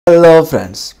Hello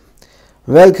friends,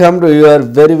 welcome to your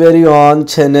very own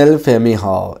channel Femi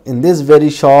How. In this very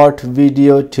short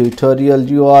video tutorial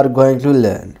you are going to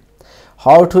learn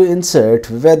how to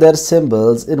insert weather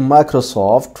symbols in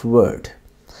Microsoft Word.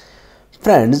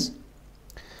 Friends,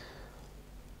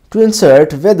 to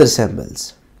insert weather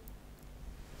symbols,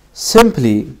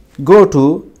 simply go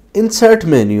to Insert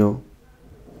menu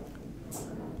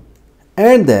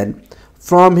and then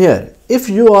from here, if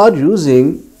you are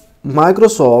using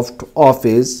Microsoft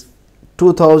Office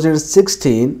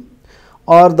 2016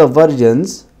 or the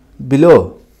versions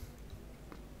below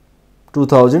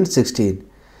 2016,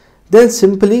 then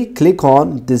simply click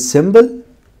on this symbol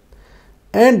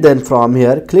and then from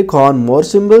here click on more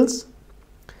symbols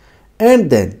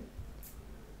and then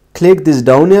click this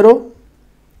down arrow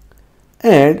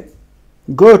and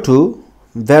go to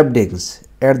Webdings.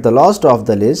 At the last of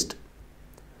the list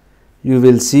you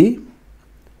will see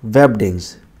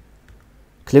Webdings.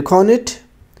 Click on it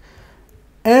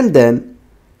and then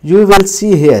you will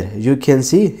see here, you can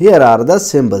see here are the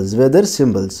symbols, weather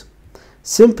symbols.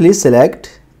 Simply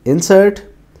select insert,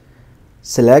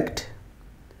 select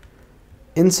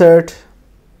insert,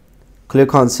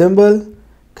 click on symbol,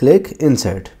 click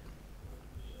insert.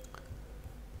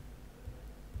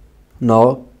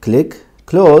 Now click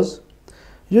close.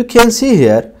 You can see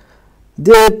here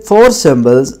the 4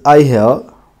 symbols I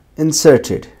have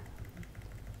inserted.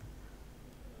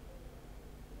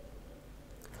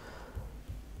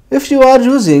 If you are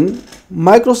using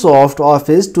Microsoft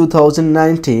Office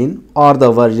 2019 or the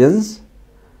versions,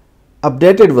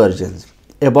 updated versions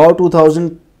about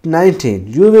 2019,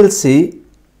 you will see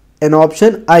an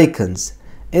option icons.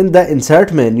 In the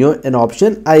insert menu, an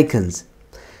option icons.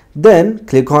 Then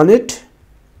click on it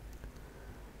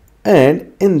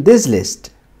and in this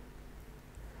list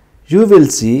you will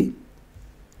see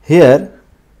here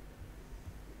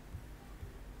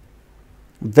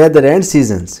weather and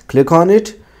seasons. Click on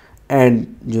it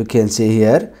and you can see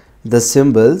here the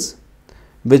symbols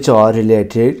which are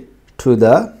related to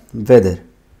the weather.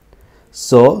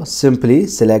 So simply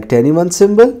select any one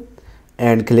symbol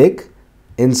and click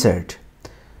insert.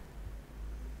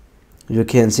 You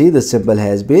can see the symbol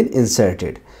has been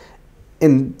inserted.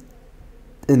 In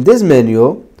this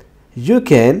menu you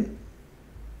can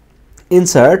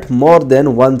insert more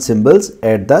than one symbols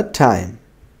at the time.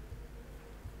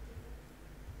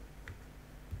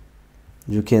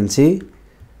 You can see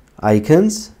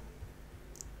icons,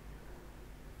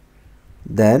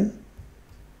 then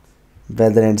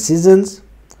weather and seasons.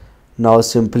 Now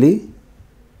simply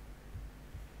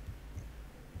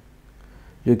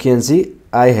you can see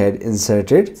I had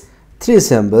inserted 3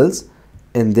 symbols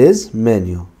in this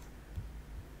menu.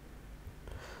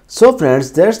 So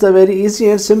friends, that's the very easy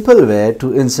and simple way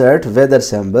to insert weather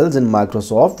symbols in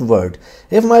Microsoft Word.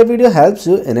 If my video helps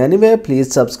you in any way,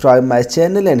 please subscribe my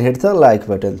channel and hit the like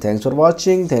button. Thanks for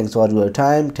watching. Thanks for your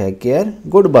time. Take care.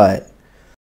 Goodbye.